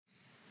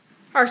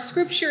Our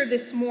scripture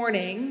this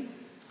morning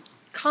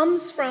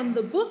comes from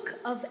the book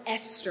of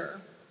Esther,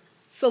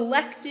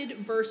 selected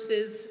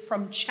verses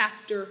from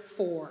chapter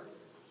 4.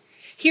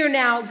 Hear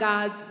now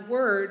God's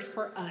word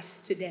for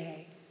us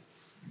today.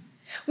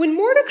 When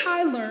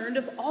Mordecai learned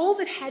of all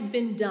that had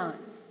been done,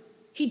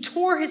 he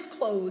tore his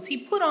clothes, he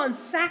put on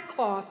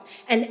sackcloth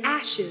and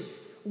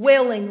ashes,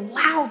 wailing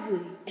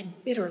loudly and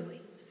bitterly.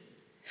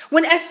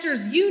 When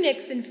Esther's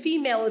eunuchs and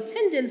female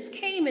attendants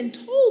came and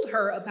told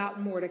her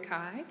about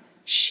Mordecai,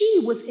 she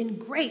was in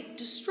great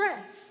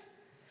distress.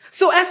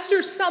 So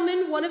Esther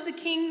summoned one of the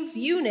king's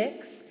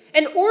eunuchs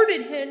and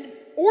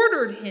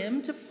ordered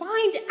him to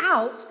find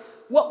out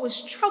what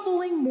was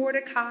troubling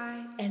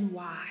Mordecai and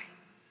why.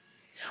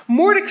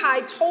 Mordecai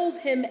told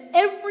him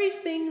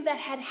everything that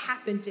had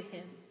happened to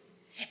him,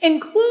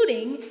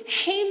 including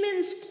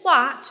Haman's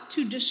plot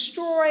to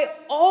destroy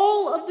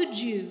all of the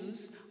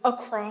Jews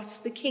across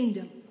the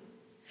kingdom.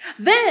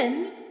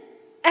 Then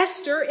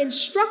Esther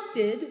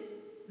instructed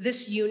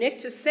this eunuch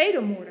to say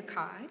to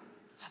Mordecai,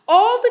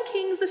 "All the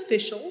king's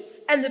officials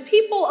and the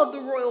people of the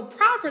royal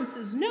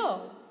provinces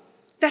know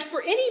that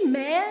for any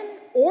man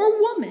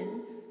or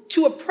woman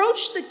to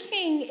approach the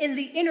king in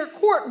the inner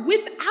court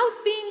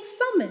without being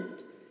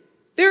summoned,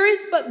 there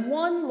is but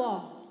one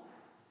law,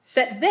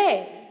 that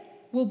they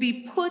will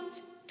be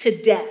put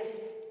to death."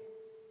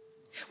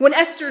 When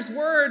Esther's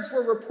words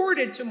were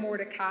reported to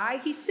Mordecai,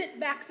 he sent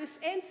back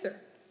this answer: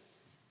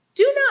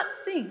 "Do not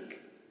think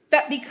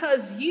that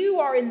because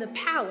you are in the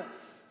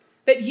palace,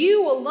 that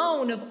you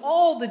alone of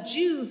all the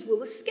Jews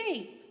will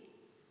escape."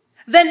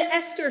 Then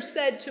Esther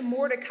said to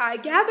Mordecai,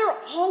 "Gather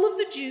all of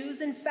the Jews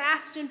and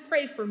fast and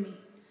pray for me,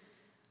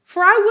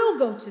 for I will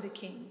go to the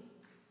king,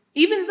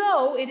 even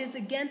though it is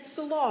against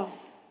the law.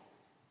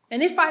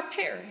 And if I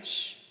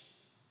perish,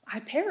 I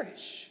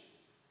perish."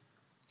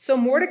 So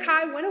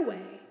Mordecai went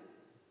away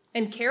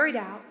and carried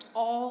out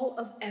all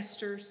of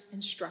Esther's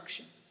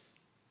instructions.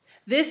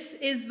 This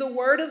is the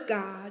word of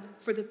God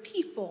for the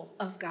people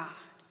of God.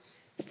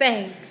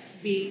 Thanks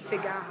be to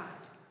God.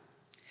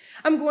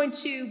 I'm going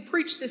to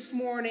preach this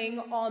morning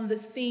on the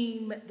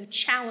theme, the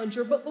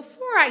challenger. But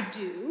before I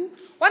do,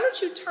 why don't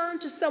you turn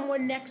to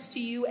someone next to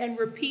you and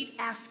repeat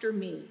after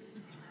me.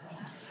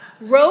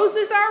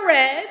 Roses are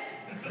red.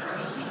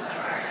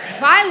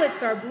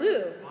 Violets are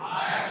blue.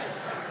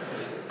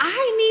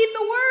 I need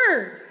the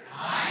word.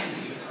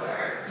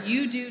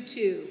 You do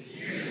too.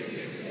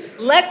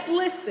 Let's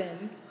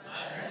listen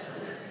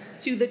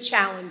to the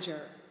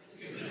challenger.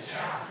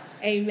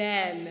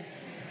 Amen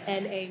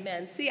and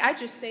amen. See, I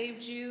just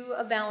saved you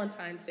a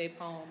Valentine's Day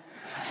poem.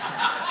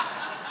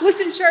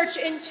 Listen, church,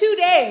 in 2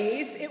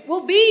 days, it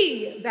will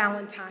be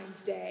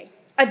Valentine's Day,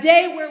 a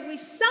day where we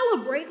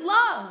celebrate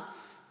love,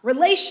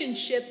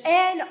 relationship,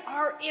 and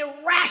our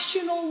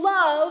irrational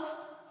love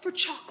for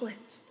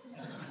chocolate.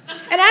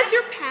 And as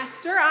your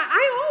pastor,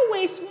 I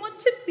always want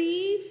to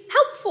be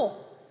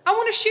helpful. I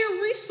want to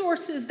share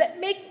resources that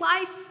make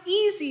life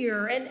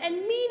easier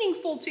and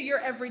meaningful to your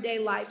everyday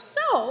life.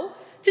 So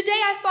today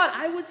I thought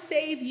I would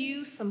save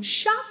you some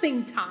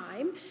shopping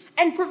time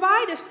and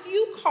provide a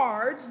few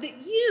cards that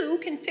you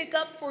can pick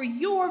up for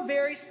your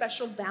very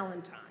special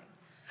Valentine.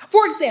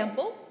 For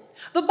example,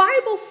 the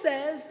Bible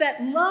says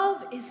that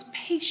love is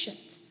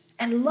patient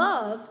and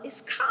love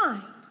is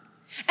kind.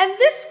 And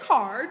this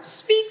card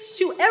speaks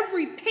to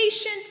every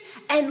patient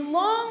and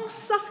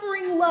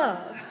long-suffering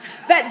love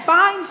that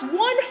binds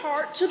one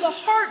heart to the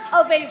heart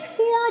of a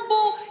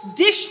horrible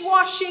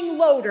dishwashing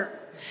loader.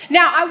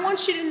 Now, I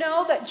want you to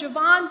know that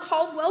Javon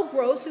Caldwell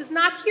Gross is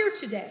not here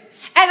today.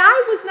 And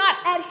I was not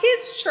at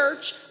his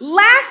church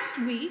last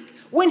week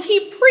when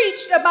he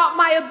preached about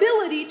my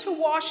ability to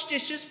wash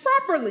dishes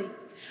properly.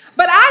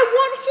 But I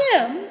want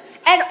him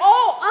and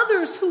all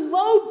others who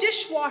load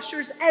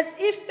dishwashers as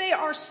if they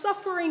are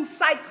suffering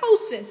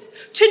psychosis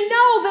to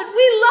know that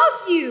we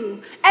love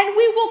you and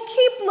we will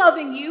keep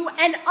loving you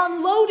and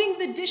unloading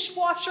the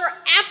dishwasher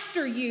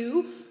after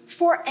you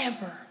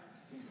forever.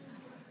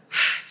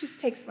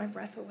 Just takes my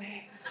breath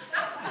away.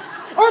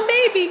 Or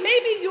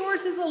maybe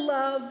yours is a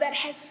love that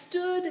has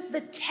stood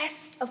the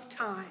test of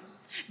time.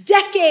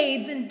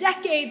 Decades and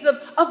decades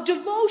of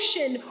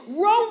devotion,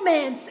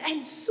 romance,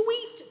 and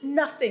sweet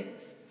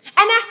nothings.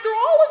 And after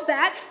all of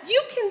that,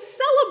 you can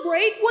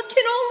celebrate what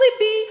can only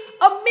be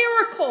a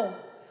miracle.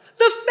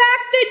 The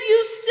fact that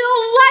you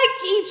still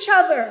like each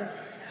other.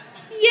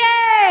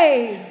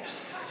 Yay!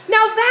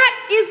 Now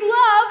that is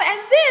love,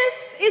 and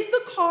this is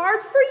the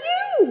card for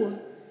you.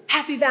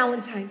 Happy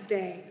Valentine's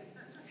Day.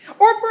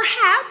 Or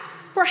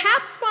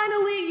perhaps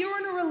finally you're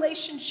in a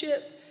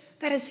relationship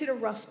that has hit a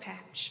rough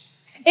patch.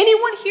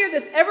 Anyone here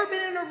that's ever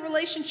been in a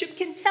relationship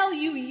can tell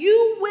you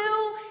you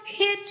will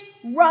hit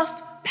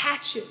rough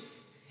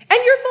patches.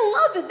 And your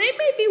beloved, they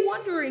may be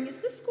wondering, is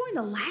this going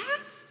to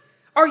last?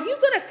 Are you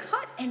going to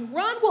cut and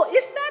run? Well,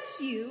 if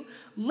that's you,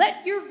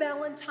 let your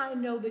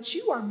Valentine know that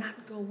you are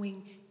not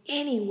going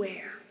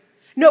anywhere.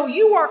 No,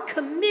 you are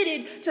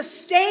committed to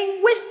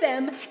staying with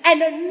them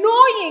and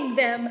annoying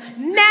them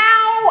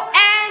now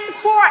and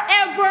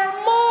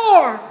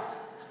forevermore.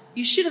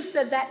 You should have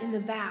said that in the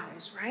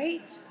vows,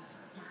 right?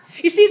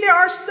 You see, there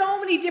are so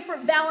many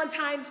different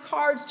Valentine's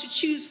cards to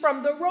choose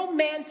from: the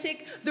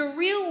romantic, the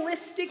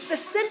realistic, the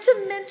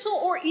sentimental,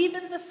 or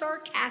even the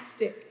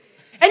sarcastic.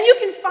 And you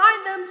can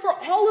find them for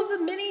all of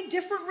the many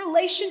different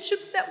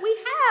relationships that we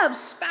have: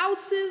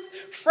 spouses,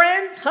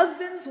 friends,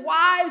 husbands,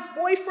 wives,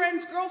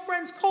 boyfriends,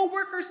 girlfriends,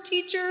 co-workers,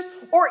 teachers,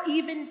 or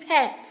even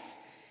pets.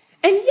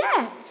 And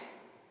yet,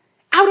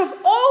 out of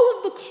all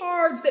of the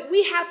cards that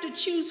we have to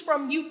choose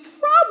from, you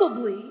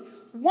probably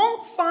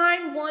won't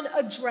find one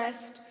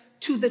addressed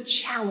to the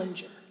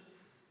challenger.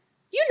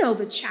 You know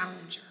the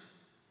challenger.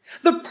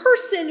 The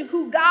person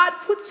who God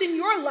puts in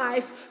your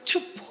life to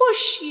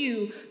push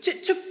you,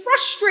 to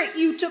frustrate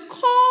you, to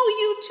call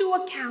you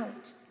to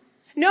account.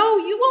 No,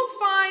 you won't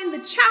find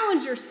the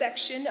challenger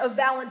section of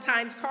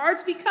Valentine's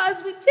cards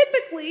because we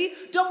typically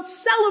don't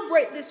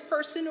celebrate this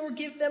person or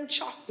give them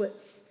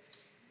chocolates.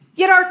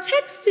 Yet our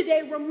text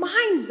today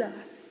reminds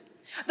us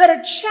that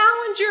a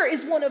challenger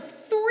is one of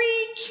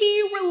 3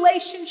 key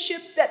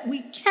relationships that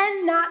we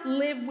cannot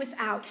live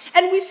without.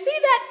 And we see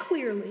that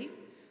clearly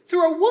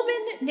through a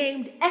woman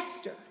named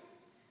Esther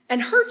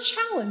and her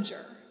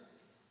challenger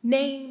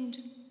named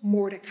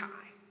Mordecai.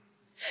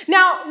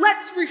 Now,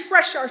 let's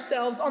refresh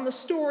ourselves on the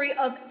story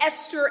of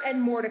Esther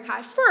and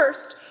Mordecai.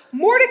 First,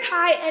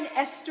 Mordecai and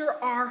Esther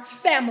are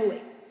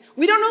family.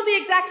 We don't know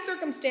the exact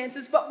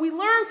circumstances, but we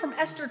learn from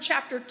Esther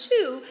chapter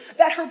 2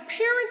 that her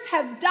parents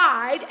have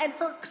died and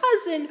her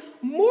cousin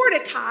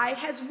Mordecai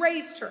has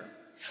raised her.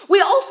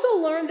 We also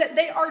learn that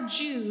they are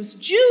Jews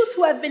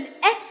who have been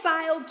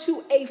exiled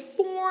to a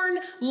foreign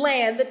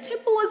land. The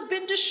temple has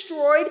been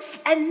destroyed,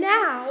 and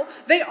now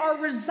they are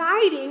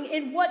residing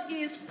in what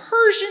is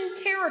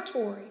Persian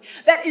territory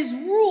that is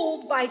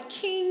ruled by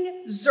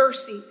King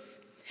Xerxes.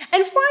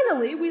 And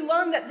finally, we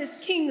learn that this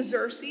King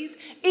Xerxes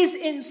is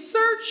in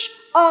search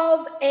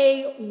of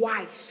a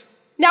wife.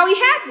 Now, he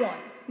had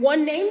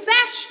one named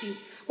Vashti.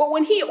 But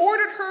when he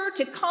ordered her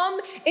to come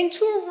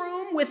into a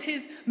room with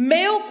his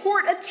male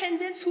court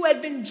attendants who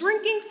had been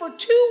drinking for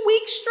 2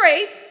 weeks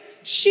straight,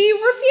 she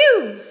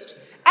refused,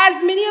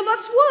 as many of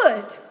us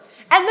would.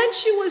 And then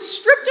she was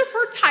stripped of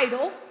her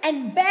title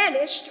and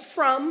banished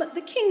from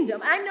the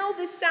kingdom. I know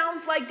this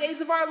sounds like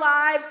Days of Our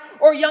Lives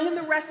or Young and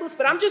the Restless,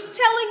 but I'm just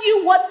telling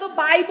you what the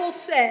Bible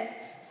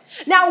says.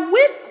 Now,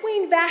 with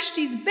Queen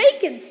Vashti's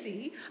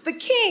vacancy, the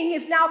king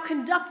is now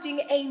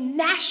conducting a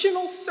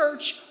national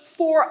search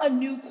for a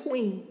new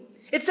queen.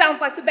 It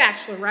sounds like The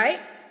Bachelor, right?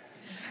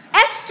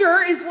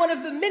 Esther is one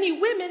of the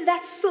many women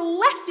that's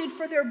selected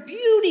for their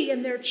beauty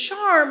and their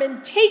charm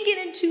and taken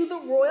into the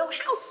royal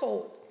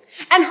household.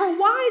 And her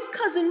wise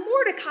cousin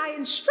Mordecai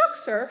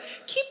instructs her,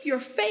 keep your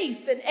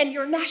faith and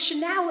your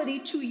nationality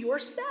to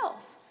yourself.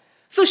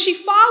 So she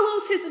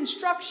follows his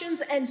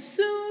instructions, and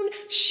soon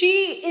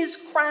she is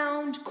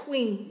crowned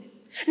queen.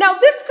 Now,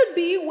 this could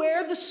be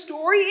where the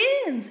story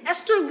ends.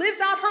 Esther lives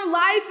out her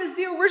life as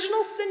the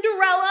original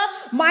Cinderella,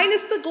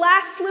 minus the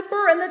glass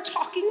slipper and the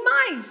talking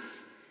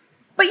mice.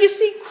 But you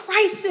see,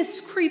 crisis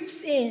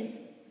creeps in.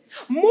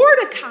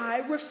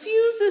 Mordecai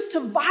refuses to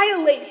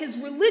violate his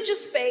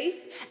religious faith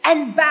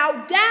and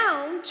bow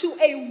down to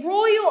a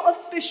royal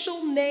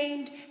official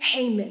named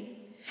Haman.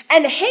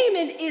 And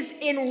Haman is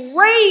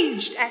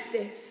enraged at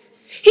this.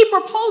 He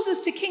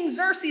proposes to King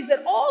Xerxes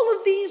that all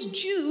of these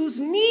Jews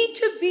need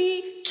to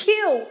be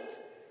killed.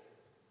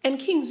 And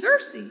King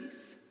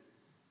Xerxes,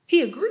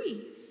 he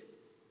agrees.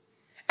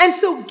 And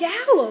so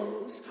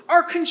gallows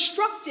are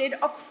constructed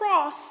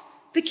across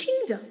the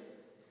kingdom.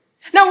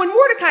 Now, when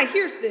Mordecai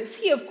hears this,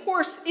 he, of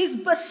course, is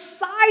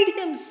beside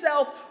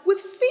himself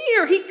with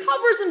fear. He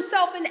covers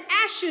himself in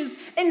ashes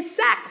and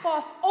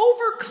sackcloth,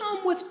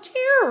 overcome with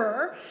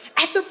terror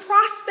at the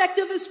prospect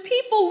of his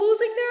people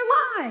losing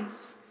their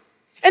lives.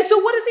 And so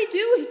what does he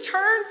do? He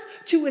turns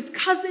to his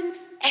cousin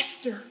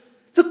Esther,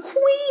 the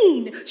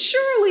queen.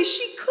 Surely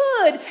she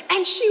could,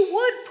 and she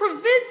would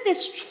prevent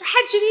this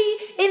tragedy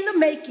in the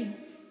making.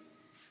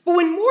 But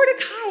when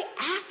Mordecai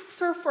asks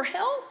her for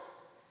help,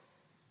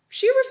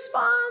 she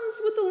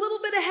responds with a little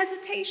bit of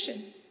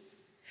hesitation.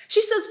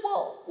 She says,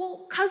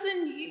 well,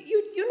 cousin,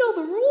 you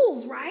know the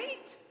rules,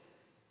 right?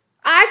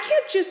 I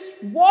can't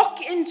just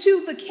walk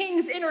into the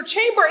king's inner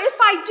chamber. If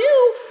I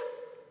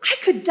do, I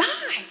could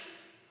die.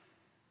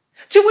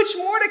 To which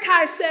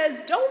Mordecai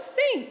says, don't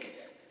think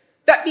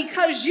that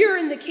because you're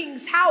in the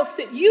king's house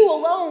that you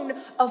alone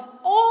of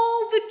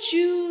all the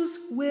Jews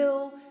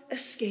will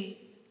escape.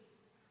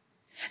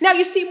 Now,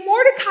 you see,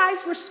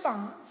 Mordecai's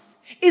response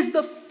is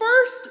the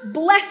first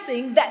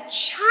blessing that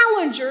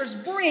challengers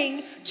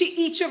bring to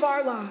each of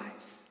our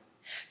lives.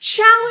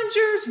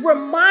 Challengers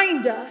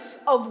remind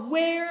us of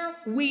where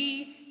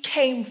we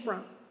came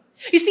from.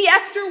 You see,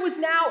 Esther was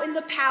now in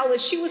the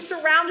palace. She was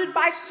surrounded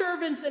by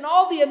servants and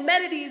all the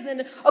amenities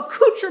and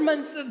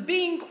accoutrements of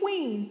being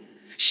queen.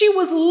 She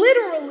was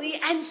literally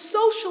and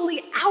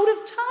socially out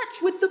of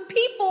touch with the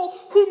people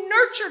who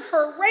nurtured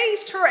her,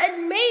 raised her,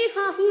 and made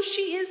her who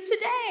she is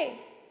today.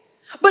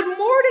 But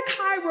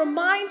Mordecai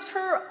reminds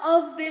her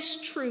of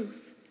this truth.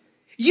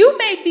 You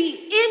may be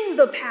in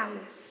the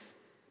palace,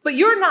 But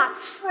you're not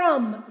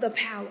from the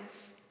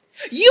palace.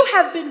 You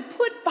have been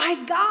put by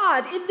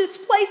God in this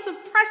place of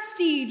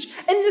prestige,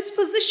 in this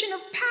position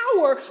of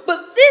power,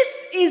 but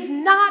this is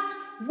not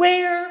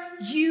where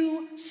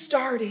you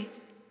started.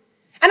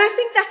 And I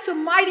think that's a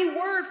mighty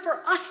word for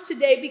us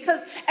today,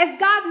 because as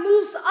God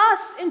moves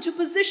us into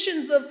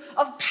positions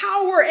of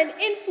power and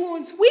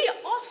influence, we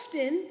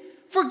often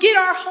forget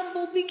our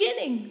humble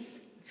beginnings.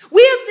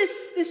 We have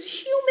this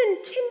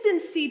human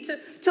tendency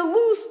to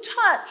lose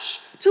touch,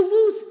 to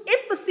lose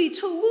empathy,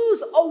 to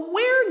lose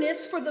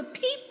awareness for the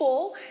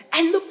people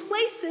and the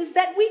places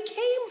that we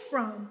came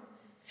from.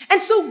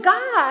 And so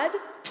God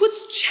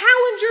puts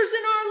challengers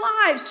in our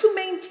lives to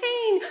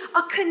maintain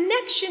a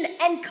connection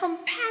and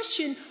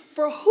compassion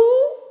for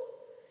who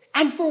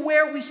and for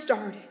where we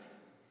started.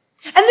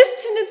 And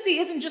this tendency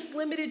isn't just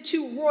limited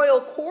to royal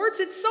courts.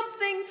 It's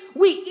something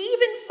we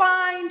even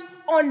find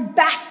on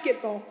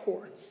basketball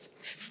courts.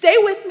 Stay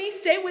with me,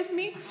 stay with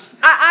me.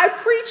 I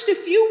preached a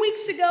few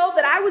weeks ago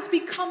that I was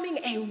becoming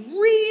a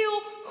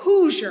real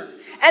Hoosier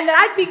and that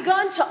I'd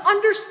begun to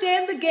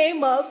understand the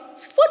game of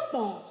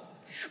football.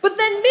 But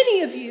then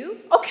many of you,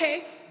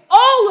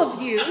 all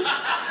of you,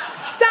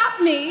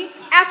 stopped me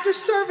after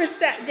service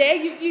that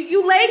day.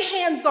 You laid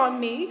hands on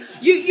me.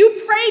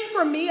 You prayed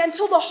for me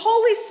until the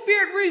Holy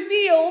Spirit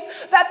revealed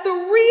that the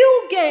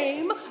real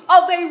game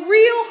of a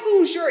real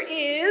Hoosier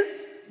is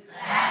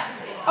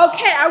basketball.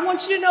 Okay, I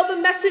want you to know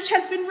the message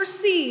has been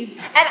received.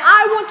 And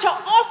I want to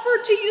offer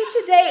to you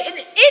today an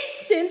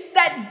instance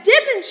that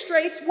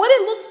demonstrates what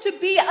it looks to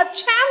be a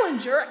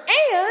challenger,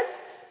 and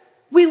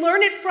we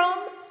learn it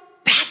from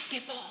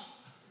basketball.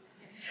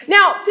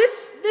 Now,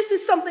 this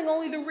is something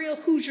only the real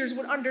Hoosiers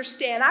would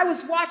understand. I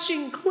was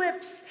watching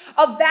clips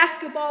of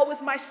basketball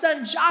with my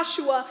son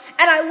Joshua,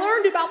 and I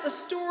learned about the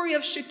story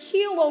of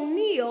Shaquille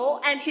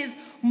O'Neal and his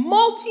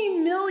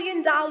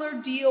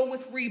multi-million-dollar deal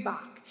with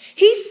Reebok.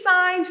 He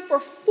signed for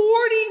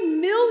 $40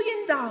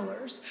 million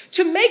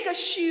to make a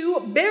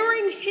shoe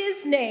bearing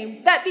his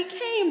name that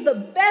became the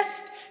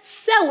best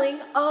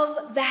selling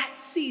of that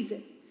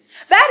season.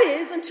 That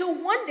is until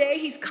one day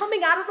he's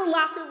coming out of the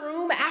locker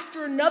room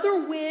after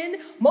another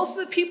win. Most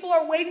of the people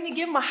are waiting to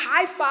give him a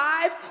high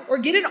five or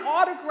get an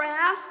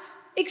autograph,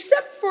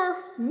 except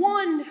for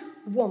one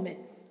woman,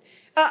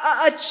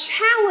 a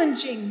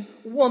challenging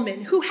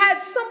woman who had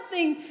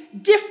something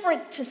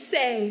different to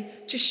say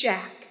to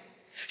Shaq.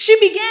 She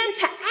began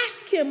to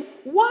ask him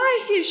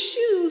why his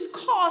shoes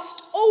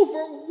cost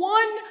over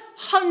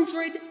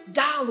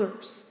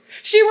 $100.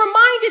 She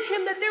reminded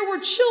him that there were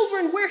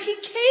children where he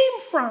came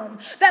from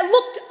that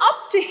looked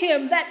up to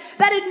him, that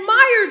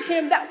admired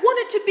him, that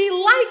wanted to be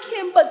like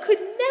him, but could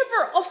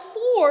never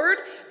afford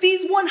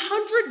these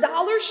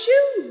 $100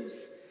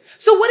 shoes.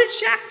 So what did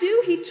Shaq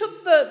do? He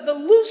took the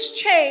loose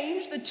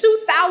change, the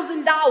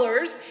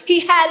 $2,000 he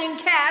had in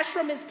cash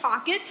from his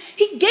pocket.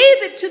 He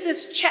gave it to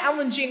this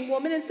challenging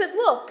woman and said,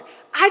 "Look,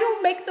 I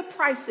don't make the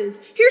prices.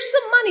 Here's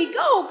some money.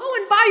 Go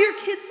and buy your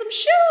kids some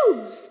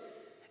shoes."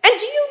 And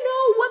do you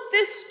know what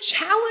this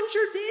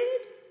challenger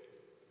did?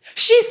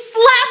 She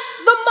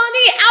slapped the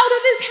money out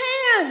of his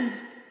hand.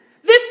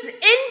 This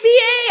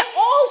NBA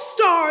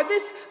all-star,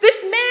 this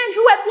man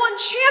who had won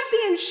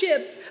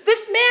championships,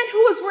 this man who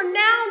was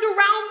renowned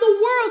around the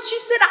world, she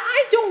said,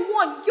 "I don't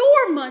want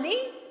your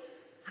money.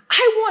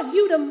 I want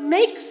you to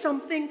make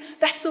something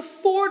that's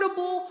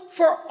affordable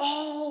for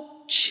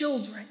all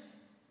children."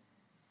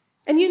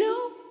 And you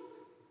know,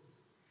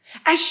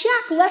 as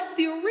Shaq left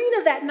the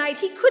arena that night,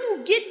 he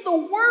couldn't get the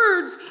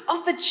words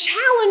of the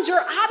challenger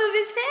out of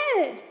his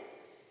head.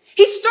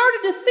 He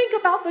started to think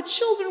about the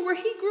children where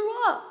he grew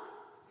up.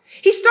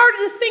 He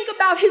started to think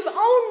about his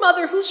own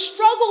mother who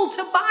struggled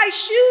to buy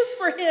shoes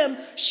for him,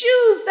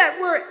 shoes that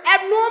were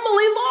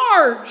abnormally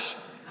large.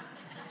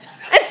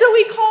 And so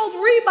he called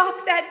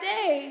Reebok that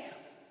day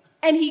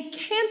and he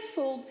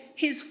canceled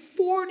his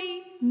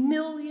 $40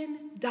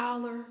 million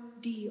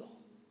deal.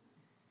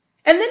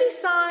 And then he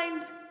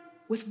signed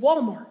with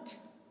Walmart,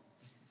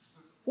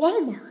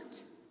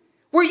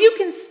 where you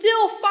can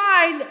still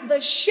find the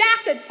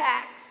Shack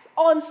Attacks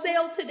on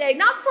sale today,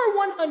 not for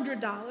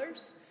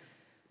 $100,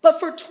 but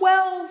for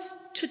 $12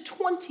 to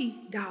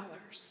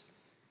 $20.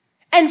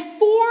 And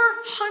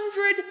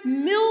 400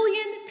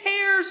 million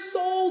pairs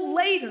sold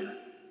later.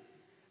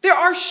 There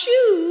are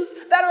shoes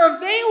that are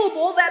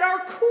available, that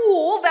are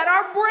cool, that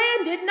are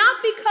branded,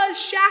 not because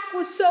Shaq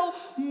was so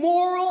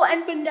moral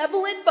and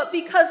benevolent, but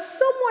because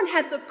someone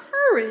had the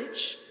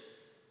courage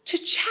to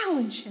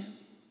challenge him.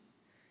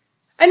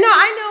 And now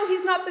I know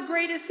he's not the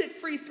greatest at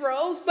free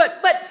throws,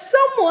 but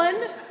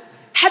someone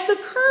had the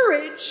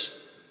courage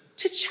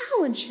to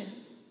challenge him,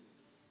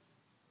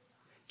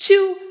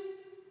 to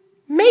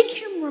make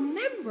him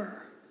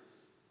remember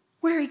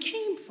where he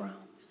came from.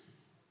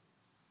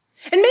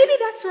 And maybe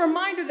that's a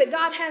reminder that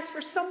God has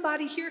for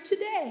somebody here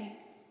today.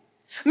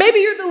 Maybe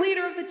you're the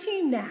leader of the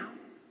team now,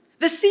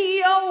 the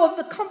CEO of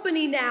the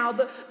company now,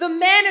 the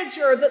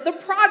manager, the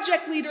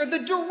project leader, the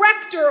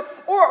director,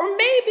 or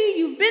maybe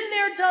you've been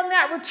there, done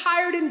that,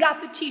 retired and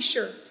got the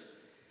t-shirt.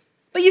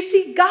 But you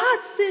see,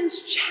 God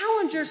sends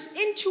challengers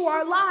into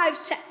our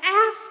lives to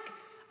ask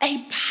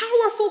a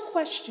powerful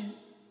question.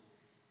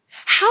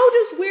 How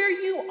does where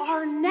you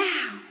are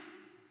now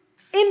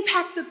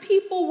impact the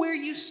people where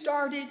you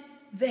started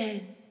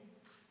then?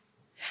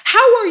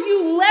 How are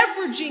you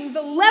leveraging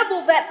the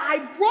level that I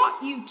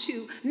brought you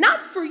to,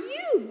 not for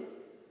you,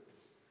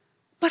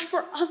 but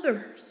for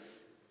others?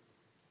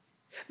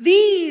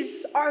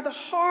 These are the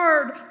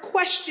hard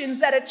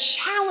questions that a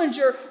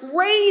challenger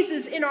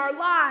raises in our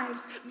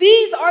lives.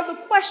 These are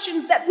the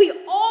questions that we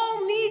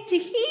all need to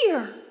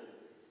hear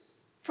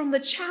from the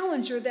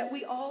challenger that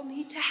we all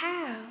need to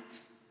have.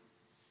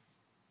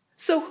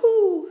 So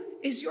who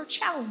is your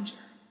challenger?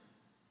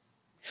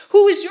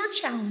 Who is your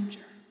challenger?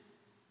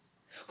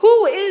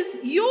 Who is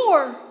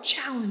your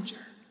challenger?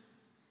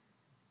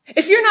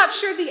 If you're not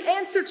sure the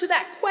answer to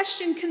that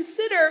question,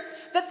 consider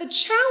that the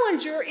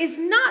challenger is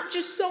not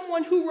just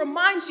someone who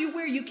reminds you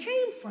where you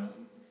came from,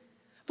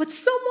 but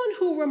someone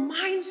who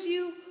reminds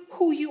you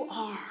who you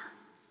are.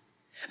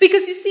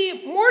 Because you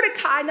see,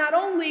 Mordecai not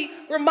only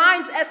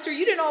reminds Esther,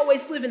 you didn't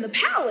always live in the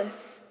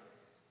palace,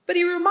 but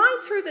he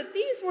reminds her that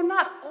these were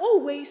not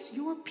always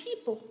your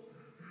people.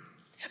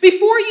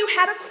 Before you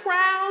had a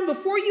crown,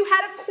 before you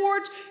had a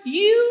court,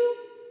 you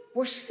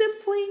were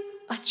simply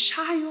a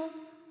child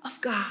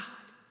of God.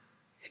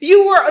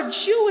 You were a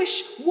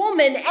Jewish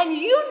woman, and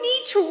you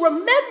need to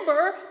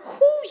remember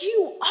who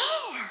you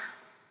are.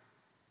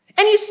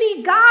 And you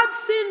see, God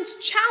sends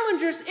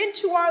challengers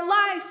into our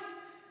life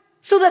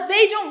so that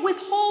they don't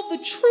withhold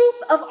the truth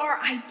of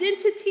our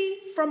identity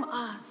from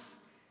us.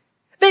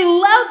 They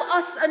love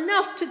us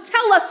enough to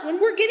tell us when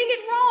we're getting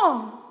it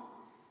wrong,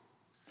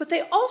 but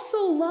they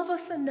also love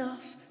us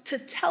enough to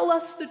tell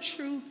us the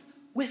truth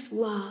with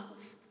love.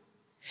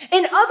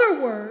 In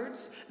other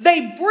words,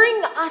 they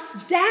bring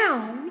us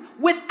down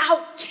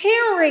without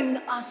tearing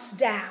us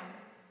down.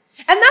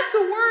 And that's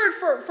a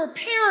word for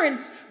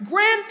parents,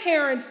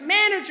 grandparents,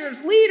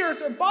 managers,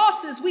 leaders, or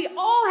bosses. We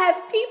all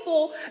have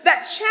people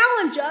that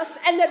challenge us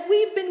and that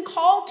we've been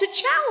called to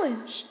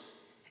challenge.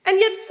 And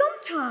yet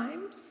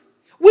sometimes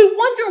we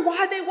wonder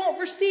why they won't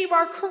receive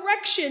our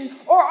correction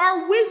or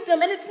our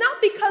wisdom. And it's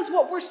not because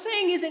what we're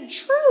saying isn't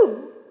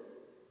true.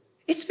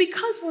 It's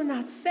because we're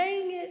not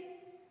saying it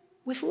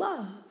with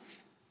love.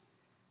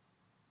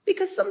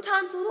 Because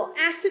sometimes a little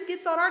acid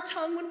gets on our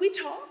tongue when we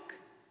talk.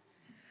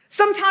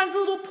 Sometimes a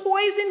little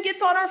poison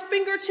gets on our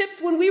fingertips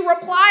when we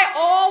reply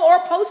all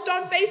or post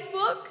on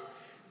Facebook.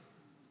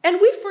 And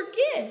we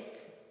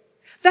forget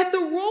that the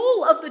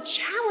role of the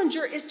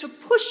challenger is to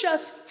push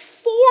us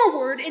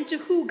forward into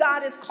who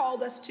God has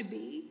called us to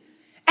be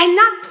and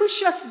not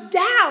push us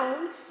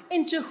down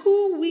into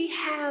who we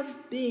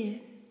have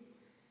been.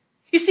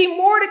 You see,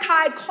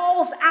 Mordecai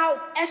calls out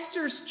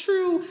Esther's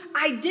true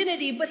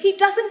identity, but he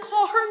doesn't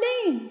call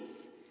her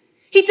names.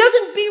 He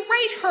doesn't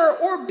berate her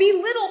or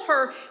belittle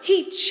her.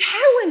 He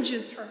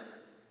challenges her.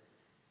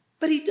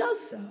 But he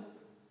does so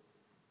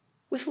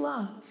with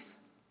love.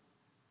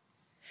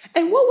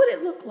 And what would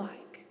it look like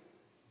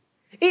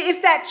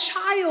if that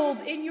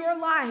child in your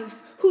life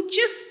who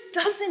just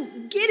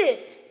doesn't get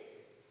it,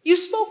 you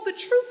spoke the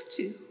truth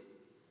to,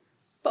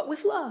 but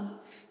with love?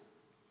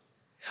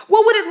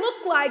 What would it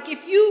look like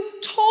if you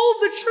told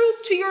the truth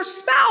to your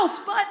spouse,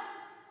 but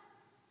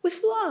with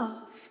love?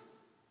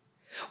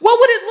 What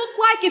would it look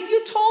like if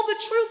you told the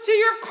truth to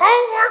your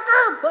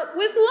coworker, but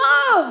with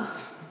love?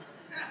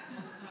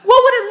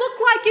 What would it look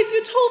like if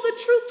you told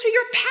the truth to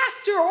your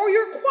pastor or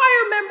your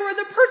choir member or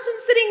the person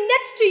sitting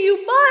next to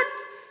you,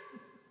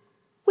 but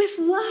with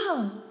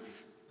love?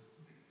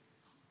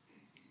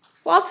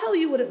 Well, I'll tell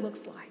you what it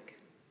looks like.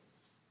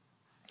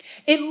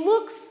 It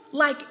looks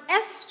like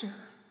Esther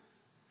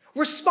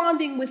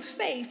responding with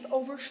faith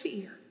over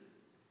fear.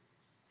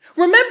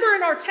 Remember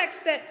in our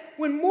text that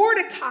when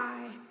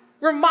Mordecai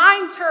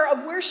reminds her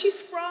of where she's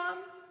from,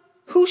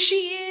 who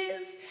she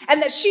is,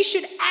 and that she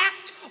should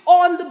act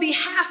on the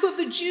behalf of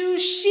the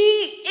Jews, she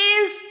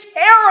is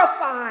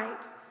terrified.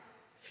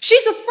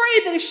 She's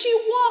afraid that if she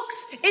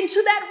walks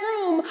into that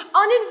room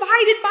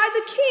uninvited by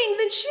the king,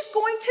 then she's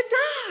going to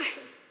die.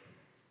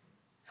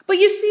 But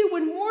you see,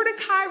 when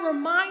Mordecai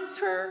reminds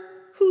her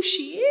who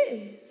she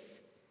is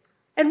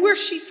and where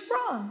she's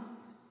from,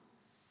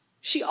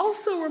 she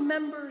also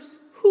remembers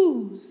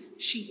whose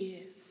she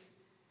is.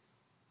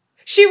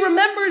 She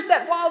remembers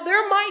that while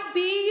there might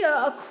be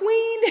a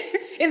queen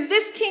in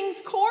this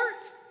king's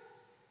court,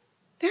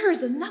 there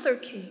is another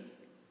king.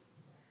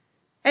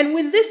 And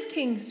when this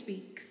king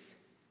speaks,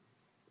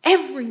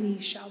 every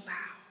knee shall bow.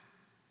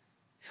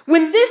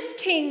 When this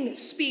king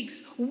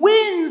speaks,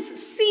 winds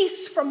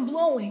cease from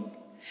blowing.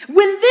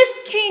 When this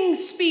king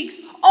speaks,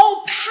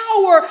 all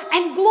power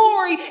and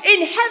glory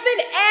in heaven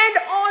and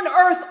on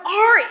earth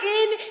are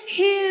in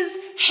his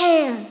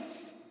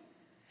hands.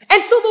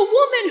 And so the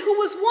woman who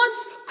was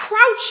once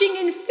crouching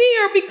in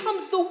fear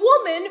becomes the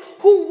woman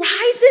who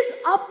rises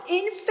up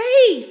in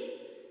faith.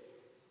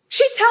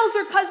 She tells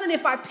her cousin,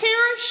 if I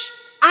perish,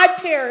 I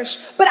perish,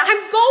 but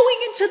I'm going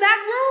into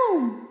that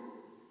room.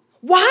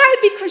 Why?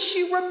 Because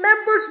she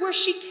remembers where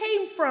she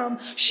came from.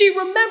 She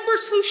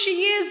remembers who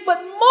she is,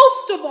 but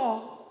most of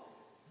all,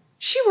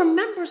 she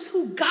remembers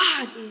who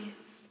God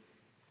is.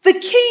 The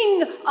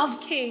King of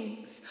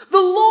Kings, the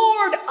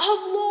Lord of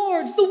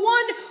Lords, the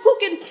one who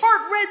can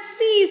part Red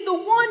Seas, the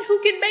one who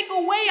can make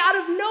a way out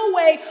of no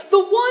way, the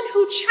one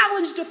who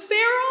challenged a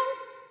Pharaoh,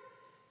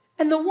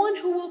 and the one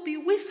who will be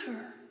with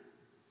her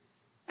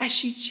as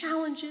she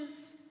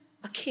challenges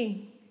a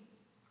king.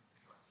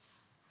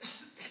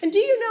 And do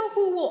you know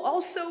who will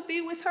also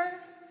be with her?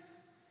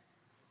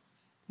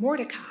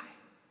 Mordecai.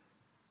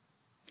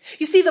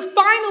 You see, the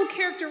final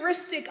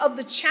characteristic of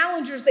the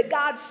challengers that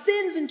God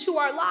sends into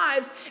our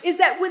lives is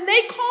that when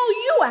they call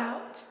you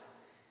out,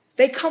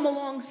 they come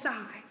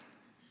alongside.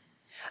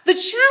 The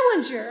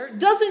challenger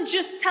doesn't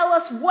just tell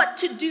us what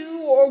to do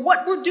or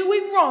what we're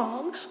doing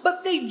wrong,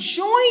 but they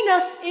join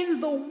us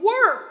in the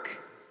work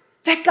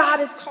that God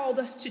has called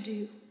us to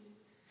do.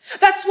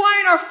 That's why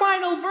in our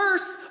final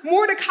verse,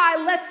 Mordecai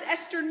lets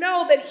Esther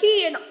know that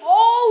he and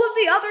all of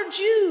the other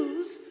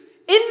Jews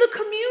in the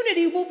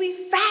community will be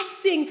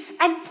fasting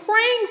and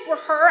praying for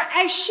her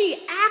as she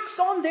acts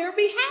on their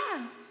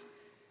behalf.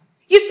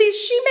 You see,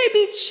 she may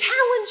be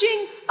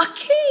challenging a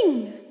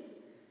king,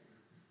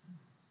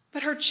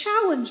 but her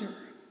challenger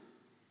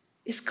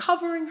is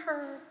covering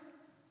her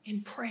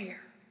in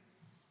prayer.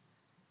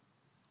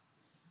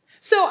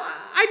 So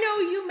I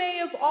know you may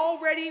have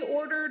already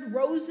ordered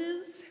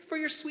roses for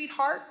your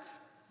sweetheart,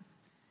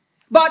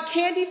 bought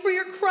candy for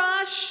your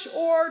crush,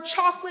 or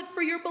chocolate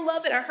for your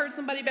beloved. I heard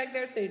somebody back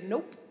there say,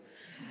 nope.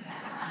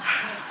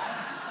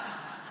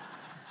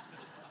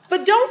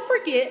 But don't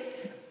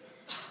forget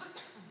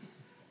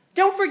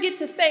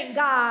to thank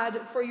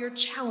God for your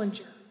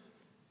challenger.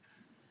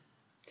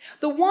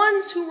 The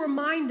ones who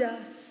remind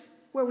us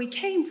where we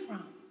came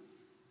from,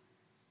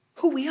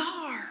 who we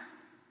are,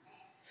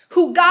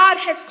 who God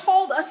has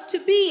called us to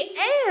be,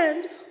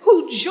 and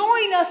who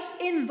join us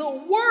in the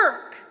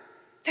work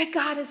that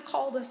God has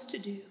called us to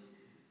do.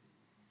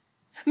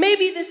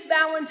 Maybe this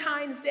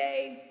Valentine's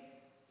Day,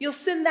 you'll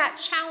send that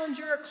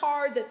challenger a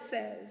card that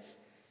says,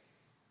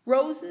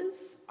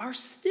 roses are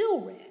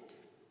still red.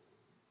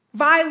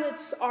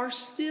 Violets are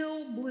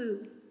still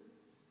blue.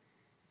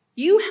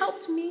 You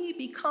helped me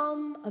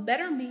become a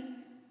better me.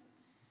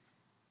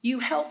 You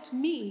helped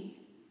me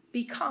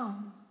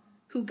become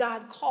who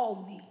God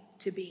called me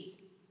to be.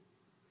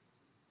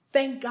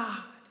 Thank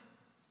God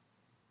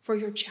for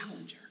your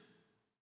challenger.